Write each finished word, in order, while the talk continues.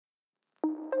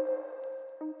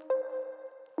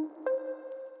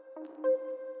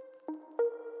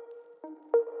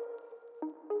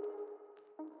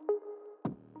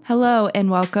Hello and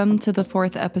welcome to the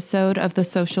 4th episode of the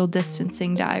Social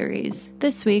Distancing Diaries.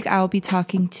 This week I will be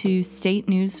talking to state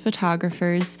news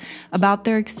photographers about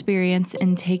their experience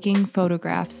in taking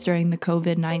photographs during the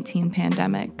COVID-19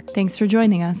 pandemic. Thanks for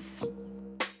joining us.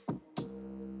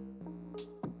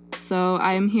 So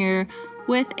I am here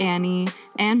with Annie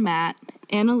and Matt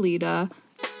and Alita,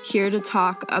 here to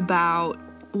talk about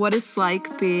what it's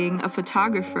like being a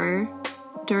photographer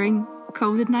during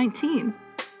COVID-19.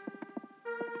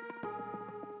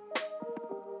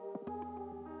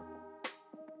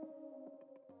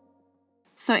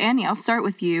 So Annie, I'll start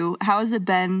with you. How has it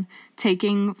been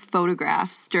taking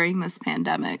photographs during this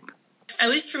pandemic?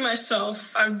 At least for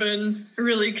myself, I've been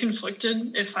really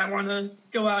conflicted if I want to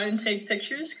go out and take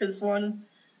pictures because, one,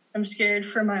 I'm scared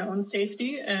for my own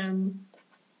safety and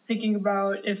thinking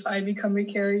about if I become a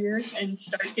carrier and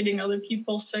start getting other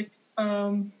people sick.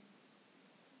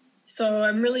 So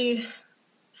I'm really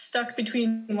stuck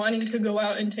between wanting to go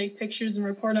out and take pictures and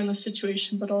report on the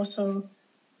situation, but also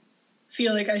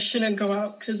feel like I shouldn't go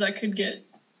out because I could get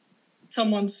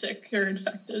someone sick or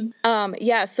infected.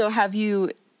 So have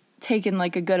you taken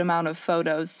like a good amount of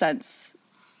photos since,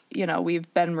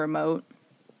 we've been remote?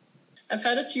 I've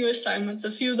had a few assignments.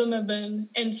 A few of them have been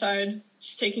inside,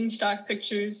 just taking stock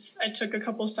pictures. I took a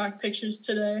couple stock pictures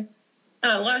today.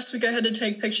 Last week I had to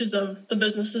take pictures of the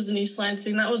businesses in East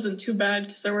Lansing. That wasn't too bad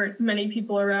because there weren't many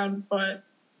people around, but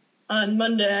on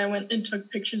Monday I went and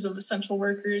took pictures of essential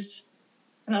workers.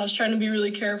 And I was trying to be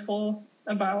really careful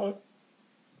about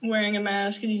wearing a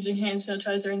mask and using hand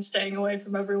sanitizer and staying away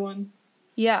from everyone.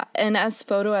 Yeah, and as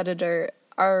photo editor,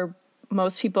 are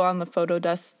most people on the photo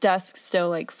desk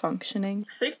still, functioning?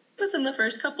 I think within the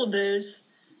first couple days,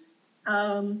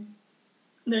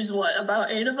 there's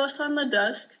about 8 of us on the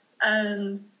desk,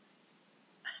 and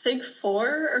I think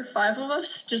 4 or 5 of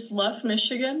us just left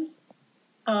Michigan.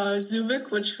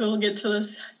 Zubik, which we'll get to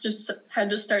this, just had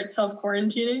to start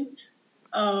self-quarantining.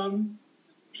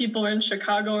 People in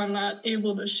Chicago are not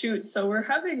able to shoot, so we're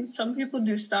having some people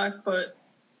do stock, but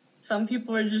some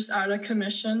people are just out of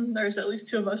commission. There's at least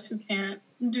 2 of us who can't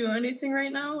do anything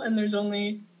right now, and there's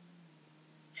only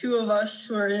 2 of us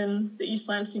who are in the East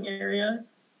Lansing area,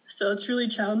 so it's really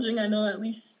challenging. I know, at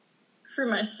least for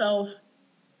myself,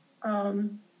 I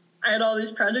had all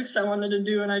these projects I wanted to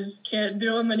do, and I just can't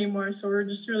do them anymore, so we're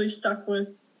just really stuck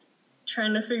with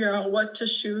trying to figure out what to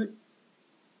shoot.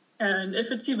 And if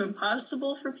it's even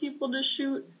possible for people to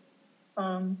shoot,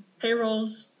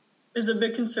 payrolls is a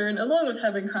big concern, along with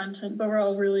having content, but we're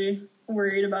all really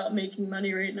worried about making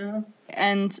money right now.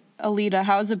 And Alita,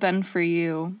 how has it been for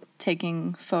you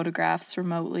taking photographs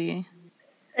remotely?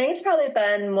 I think it's probably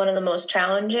been one of the most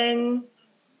challenging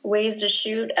ways to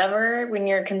shoot ever when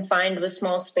you're confined to a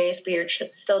small space, but you're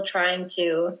still trying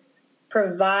to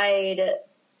provide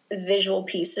visual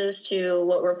pieces to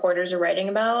what reporters are writing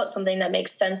about, something that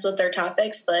makes sense with their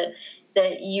topics, but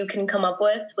that you can come up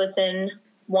with within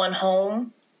one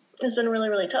home. It's been really,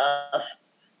 really tough.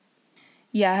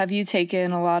 Yeah, have you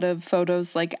taken a lot of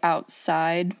photos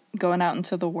outside, going out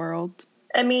into the world?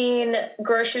 I mean,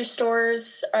 grocery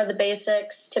stores are the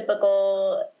basics,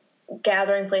 typical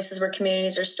gathering places where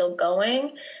communities are still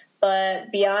going.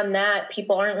 But beyond that,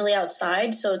 people aren't really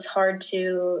outside, so it's hard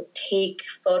to take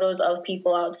photos of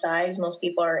people outside because most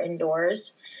people are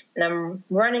indoors. And I'm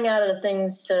running out of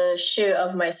things to shoot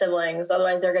of my siblings.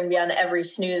 Otherwise, they're going to be on every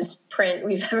snooze print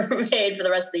we've ever made for the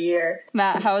rest of the year.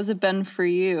 Matt, how has it been for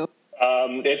you?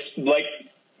 It's like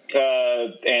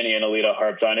Annie and Alita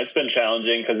harped on. It's been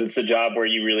challenging because it's a job where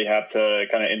you really have to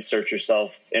kind of insert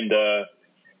yourself into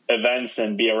events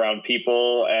and be around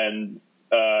people, and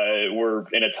we're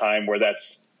in a time where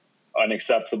that's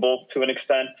unacceptable to an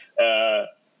extent.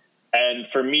 And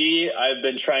for me, I've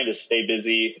been trying to stay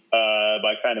busy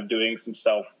by kind of doing some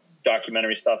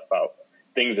self-documentary stuff about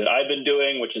things that I've been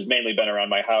doing, which has mainly been around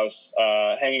my house,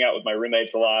 hanging out with my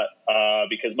roommates a lot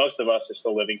because most of us are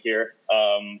still living here,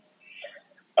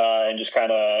 and just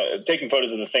kind of taking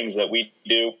photos of the things that we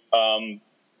do.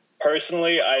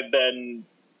 Personally, I've been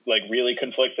really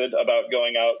conflicted about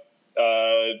going out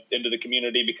into the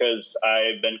community because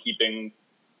I've been keeping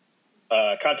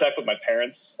contact with my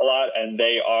parents a lot, and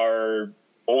they are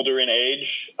older in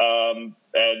age,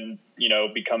 and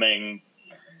becoming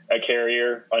a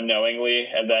carrier unknowingly,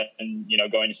 and then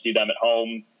going to see them at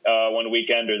home one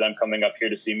weekend, or them coming up here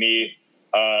to see me,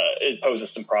 it poses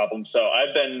some problems. So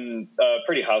I've been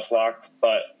pretty house locked,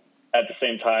 but at the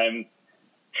same time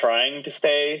trying to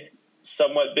stay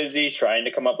somewhat busy, trying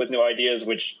to come up with new ideas,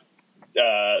 which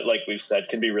like we've said,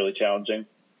 can be really challenging.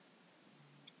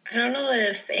 I don't know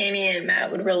if Annie and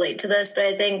Matt would relate to this, but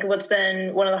I think what's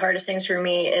been one of the hardest things for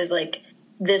me is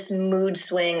this mood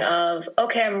swing of,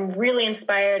 okay, I'm really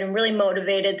inspired and really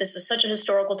motivated. This is such a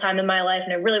historical time in my life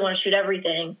and I really want to shoot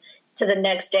everything, to the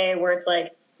next day where it's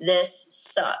like, this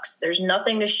sucks. There's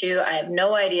nothing to shoot. I have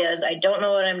no ideas. I don't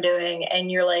know what I'm doing.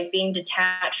 And you're like being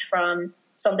detached from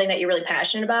something that you're really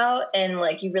passionate about and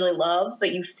like you really love,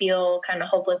 but you feel kind of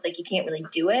hopeless, like you can't really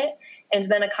do it. And it's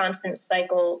been a constant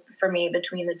cycle for me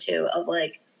between the two of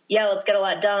like, yeah, let's get a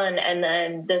lot done. And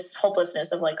then this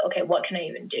hopelessness of like, okay, what can I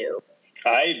even do?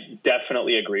 I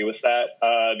definitely agree with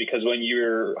that because when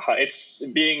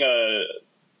being a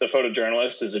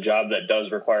photojournalist is a job that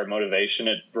does require motivation.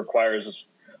 It requires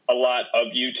a lot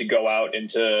of you to go out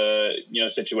into,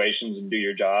 situations and do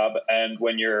your job. And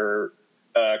when you're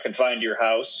confined to your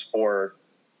house for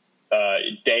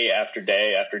day after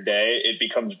day after day, it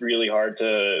becomes really hard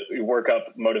to work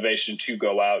up motivation to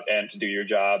go out and to do your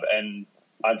job. And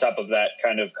on top of that,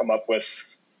 kind of come up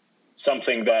with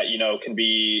something that, can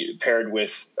be paired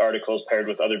with articles, paired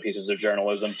with other pieces of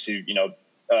journalism to,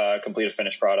 complete a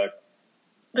finished product.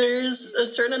 There's a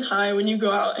certain high when you go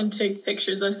out and take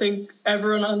pictures. I think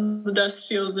everyone on the desk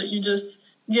feels that you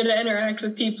get to interact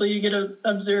with people, you get to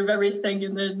observe everything,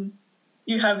 and then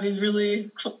you have these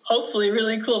hopefully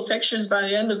really cool pictures by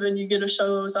the end of it, and you get to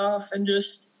show those off. And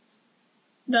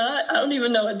I don't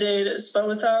even know what day it is, but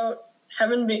without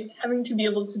having to be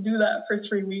able to do that for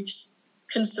 3 weeks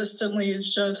consistently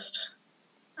is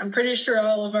I'm pretty sure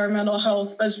all of our mental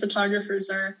health as photographers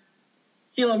are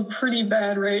feeling pretty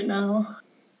bad right now.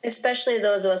 Especially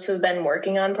those of us who've been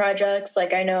working on projects.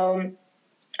 Like I know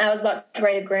I was about to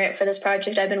write a grant for this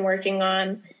project I've been working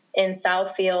on in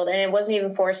Southfield, and it wasn't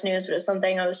even forced news, but it was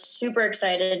something I was super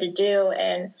excited to do.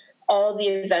 And all the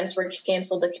events were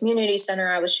canceled. The community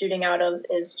center I was shooting out of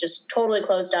is just totally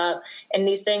closed up. And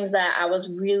these things that I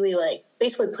was really like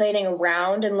basically planning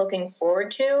around and looking forward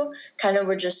to kind of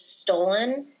were just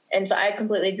stolen. And so I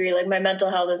completely agree. Like my mental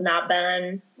health has not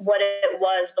been what it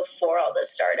was before all this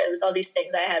started, with all these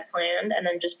things I had planned and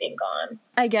then just being gone.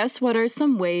 I guess, what are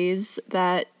some ways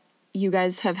that you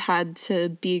guys have had to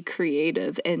be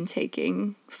creative in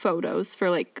taking photos for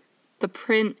like the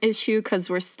print issue? Because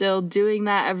we're still doing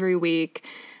that every week,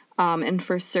 and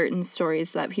for certain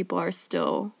stories that people are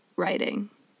still writing.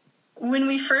 When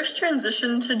we first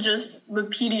transitioned to just the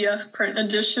PDF print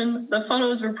edition, the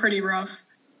photos were pretty rough.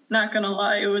 Not gonna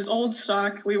lie, it was old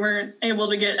stock. We weren't able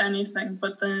to get anything.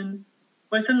 But then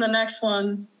within the next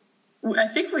one, I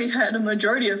think we had a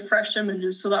majority of fresh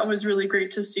images. So that was really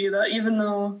great to see that even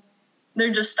though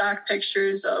they're just stock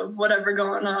pictures of whatever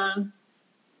going on,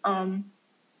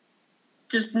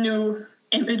 just new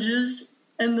images.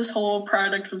 And this whole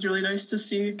product was really nice to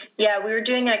see. Yeah, we were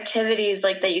doing activities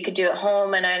like that you could do at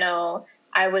home. And I know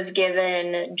I was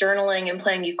given journaling and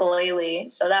playing ukulele.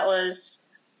 So that was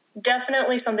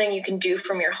definitely something you can do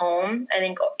from your home. I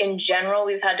think in general,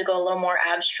 we've had to go a little more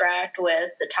abstract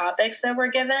with the topics that were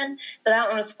given, but that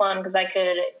one was fun because I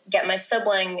could get my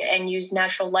sibling and use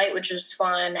natural light, which was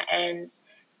fun. And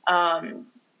I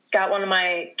got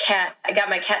my cat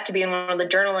to be in one of the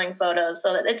journaling photos.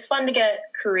 So it's fun to get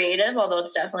creative, although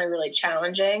it's definitely really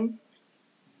challenging.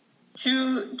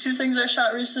 Two things I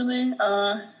shot recently,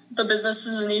 the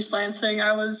businesses in East Lansing.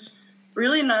 I was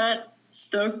really not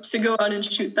stoked to go out and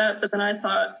shoot that, but then I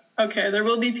thought, okay, there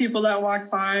will be people that walk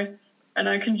by and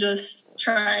I can just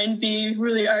try and be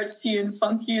really artsy and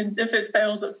funky, and if it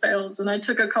fails, it fails. And I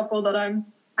took a couple that I'm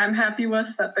happy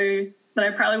with that I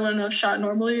probably wouldn't have shot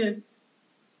normally.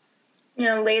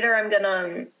 Later I'm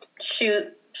gonna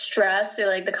shoot stress,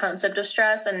 like the concept of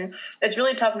stress, and it's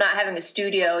really tough not having a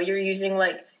studio. You're using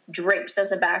like drapes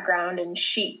as a background and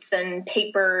sheets and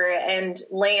paper and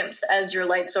lamps as your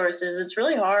light sources. It's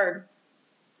really hard,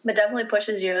 but definitely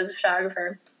pushes you as a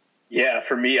photographer. Yeah,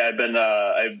 for me, I've been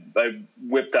I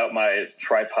whipped out my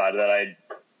tripod that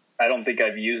I don't think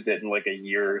I've used it in like a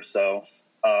year or so,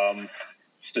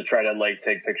 just to try to like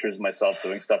take pictures of myself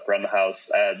doing stuff around the house.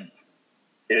 And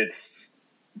it's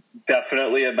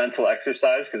definitely a mental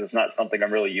exercise because it's not something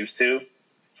I'm really used to.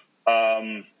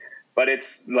 But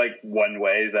it's like one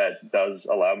way that does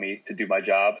allow me to do my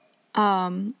job.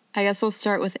 I guess I'll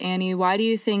start with Annie. Why do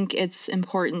you think it's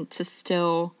important to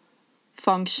still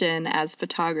function as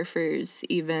photographers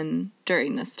even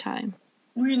during this time?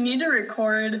 We need to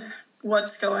record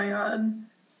what's going on.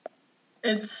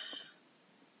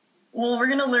 We're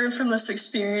going to learn from this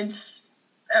experience,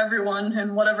 everyone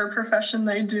in whatever profession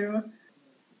they do.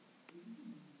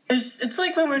 It's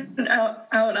like when we're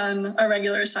out on a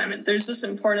regular assignment, there's this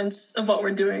importance of what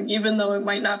we're doing, even though it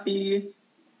might not be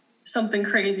something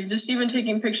crazy. Just even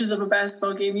taking pictures of a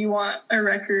basketball game, you want a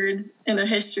record and a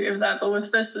history of that. But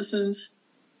with this is,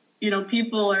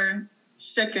 people are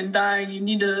sick and dying, you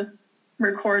need to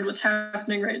record what's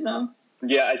happening right now.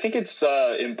 Yeah, I think it's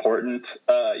important,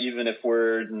 even if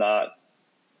we're not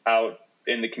out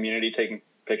in the community taking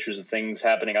pictures of things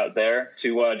happening out there,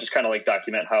 to just kind of like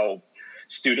document how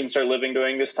students are living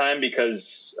during this time,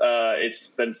 because it's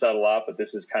been said a lot, but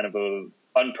this is kind of a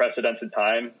unprecedented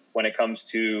time when it comes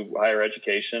to higher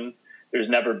education. There's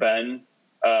never been,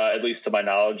 at least to my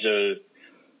knowledge, a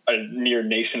near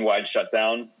nationwide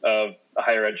shutdown of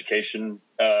higher education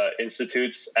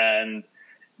institutes, and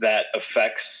that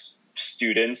affects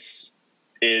students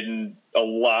in a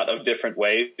lot of different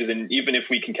ways. And even if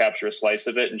we can capture a slice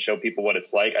of it and show people what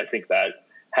it's like, I think that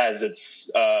has its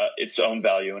own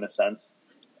value in a sense.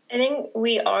 I think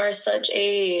we are such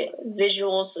a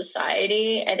visual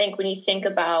society. I think when you think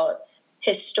about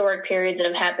historic periods that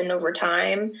have happened over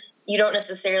time, you don't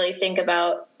necessarily think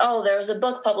about, oh, there was a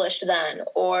book published then,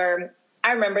 or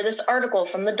I remember this article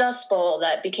from the Dust Bowl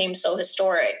that became so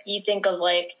historic. You think of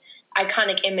like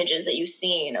iconic images that you've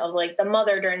seen of like the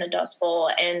mother during the Dust Bowl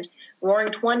and Roaring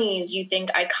 20s. You think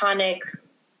iconic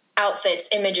outfits,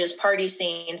 images, party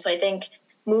scenes. So I think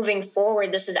moving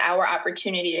forward, this is our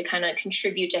opportunity to kind of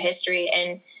contribute to history.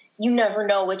 And you never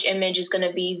know which image is going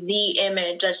to be the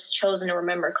image that's chosen to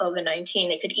remember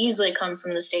COVID-19. It could easily come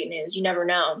from the state news. You never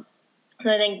know. And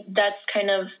I think that's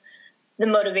kind of the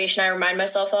motivation I remind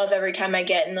myself of every time I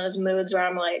get in those moods where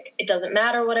I'm like, it doesn't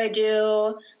matter what I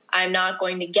do. I'm not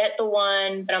going to get the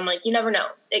one, but I'm like, you never know.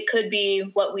 It could be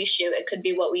what we shoot. It could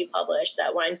be what we publish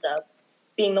that winds up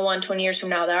being the one 20 years from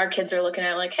now that our kids are looking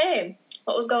at like, hey,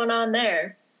 what was going on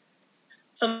there?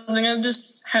 Something I've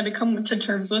just had to come to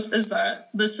terms with is that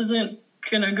this isn't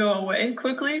going to go away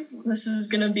quickly. This is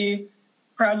going to be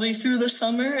probably through the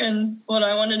summer. And what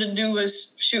I wanted to do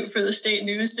was shoot for the state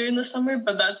news during the summer,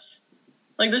 but that's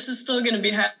like, this is still going to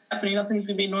be happening. Nothing's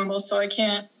going to be normal. So I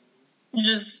can't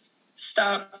just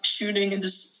stop shooting and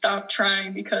just stop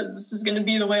trying, because this is going to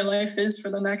be the way life is for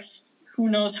the next who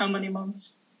knows how many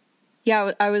months.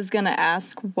 Yeah, I was going to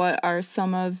ask, what are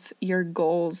some of your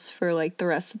goals for like the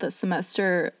rest of the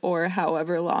semester or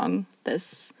however long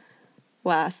this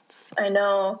lasts? I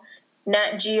know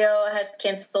Nat Geo has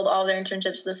canceled all their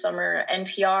internships this summer.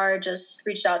 NPR just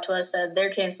reached out to us, said they're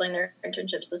canceling their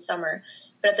internships this summer.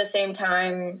 But at the same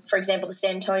time, for example, the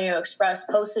San Antonio Express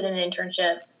posted an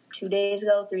internship 3 days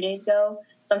ago,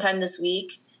 sometime this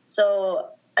week. So,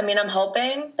 I mean, I'm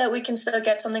hoping that we can still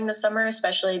get something this summer,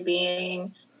 especially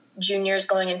being juniors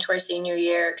going into our senior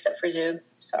year, except for Zub.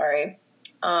 Sorry.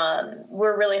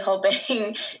 We're really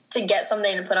hoping to get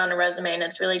something to put on a resume, and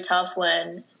it's really tough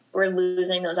when we're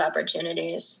losing those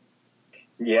opportunities.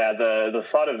 Yeah, the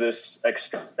thought of this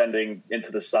extending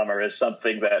into the summer is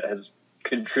something that has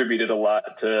contributed a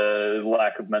lot to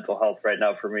lack of mental health right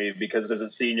now for me, because as a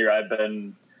senior,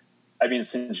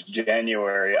 since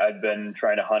January, I've been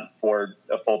trying to hunt for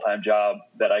a full-time job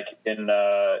that I can,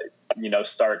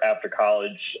 start after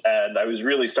college. And I was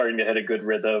really starting to hit a good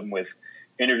rhythm with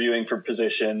interviewing for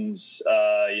positions,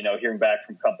 hearing back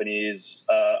from companies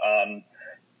on,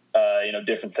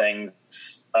 different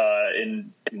things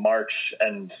in March.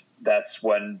 And that's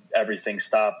when everything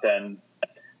stopped. And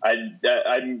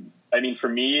for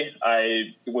me,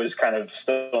 I was kind of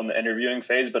still in the interviewing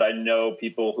phase, but I know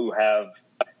people who have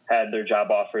had their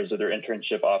job offers or their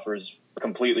internship offers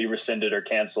completely rescinded or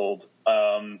canceled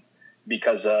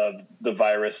because of the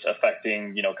virus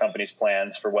affecting, companies'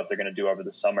 plans for what they're going to do over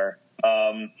the summer.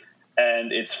 And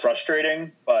it's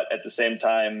frustrating, but at the same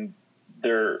time,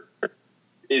 there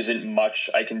isn't much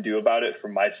I can do about it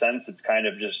from my sense. It's kind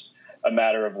of just a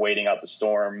matter of waiting out the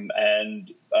storm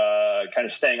and kind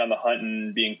of staying on the hunt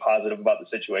and being positive about the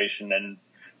situation and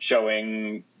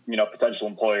showing, potential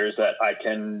employers that I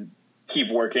can keep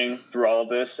working through all of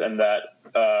this and that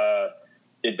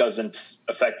it doesn't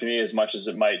affect me as much as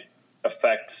it might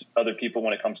affect other people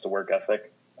when it comes to work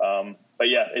ethic. But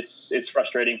yeah, it's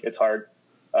frustrating. It's hard.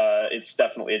 It's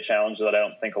definitely a challenge that I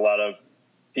don't think a lot of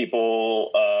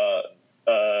people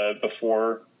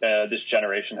before this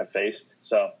generation have faced.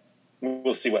 So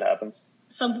we'll see what happens.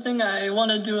 Something I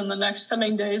want to do in the next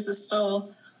coming days is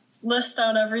still list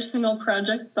out every single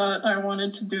project that I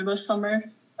wanted to do this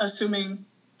summer, assuming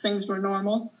things were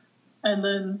normal. And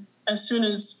then as soon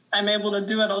as I'm able to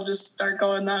do it, I'll just start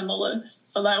going down the list.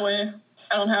 So that way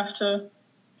I don't have to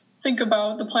think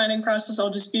about the planning process. I'll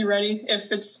just be ready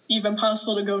if it's even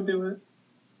possible to go do it.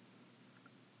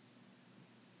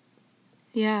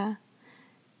 Yeah.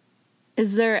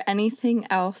 Is there anything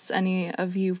else any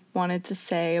of you wanted to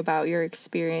say about your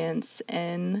experience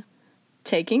in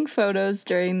taking photos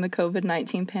during the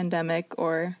COVID-19 pandemic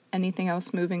or anything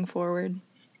else moving forward?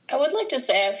 I would like to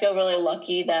say I feel really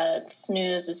lucky that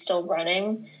SNOOS is still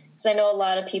running, because I know a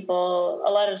lot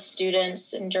of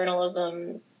students and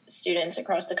journalism students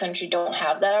across the country don't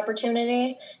have that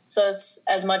opportunity. So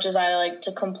as much as I like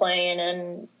to complain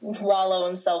and wallow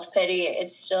in self-pity,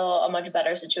 it's still a much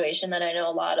better situation than I know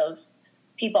a lot of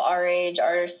people our age,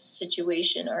 our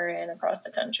situation are in across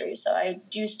the country. So I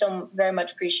do still very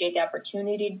much appreciate the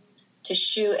opportunity to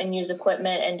shoot and use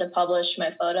equipment and to publish my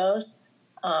photos.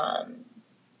 So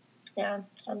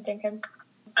I'm thinking.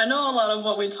 I know a lot of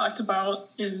what we talked about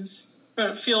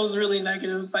feels really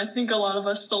negative, but I think a lot of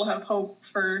us still have hope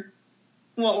for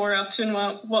what we're up to and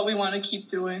what we want to keep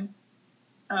doing.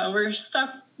 We're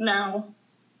stuck now,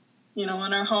 in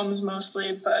our homes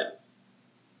mostly, but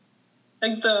I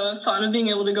think the thought of being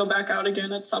able to go back out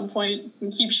again at some point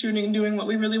and keep shooting and doing what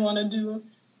we really want to do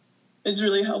is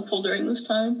really helpful during this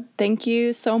time. Thank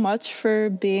you so much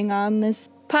for being on this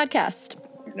podcast.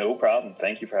 No problem.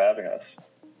 Thank you for having us.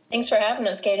 Thanks for having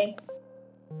us, Katie.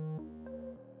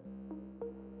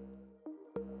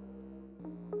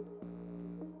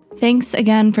 Thanks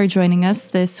again for joining us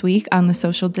this week on the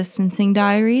Social Distancing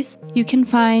Diaries. You can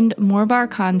find more of our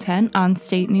content on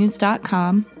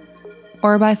statenews.com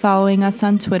or by following us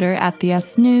on Twitter at the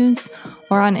SNews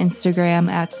or on Instagram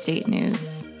at State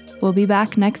News. We'll be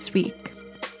back next week.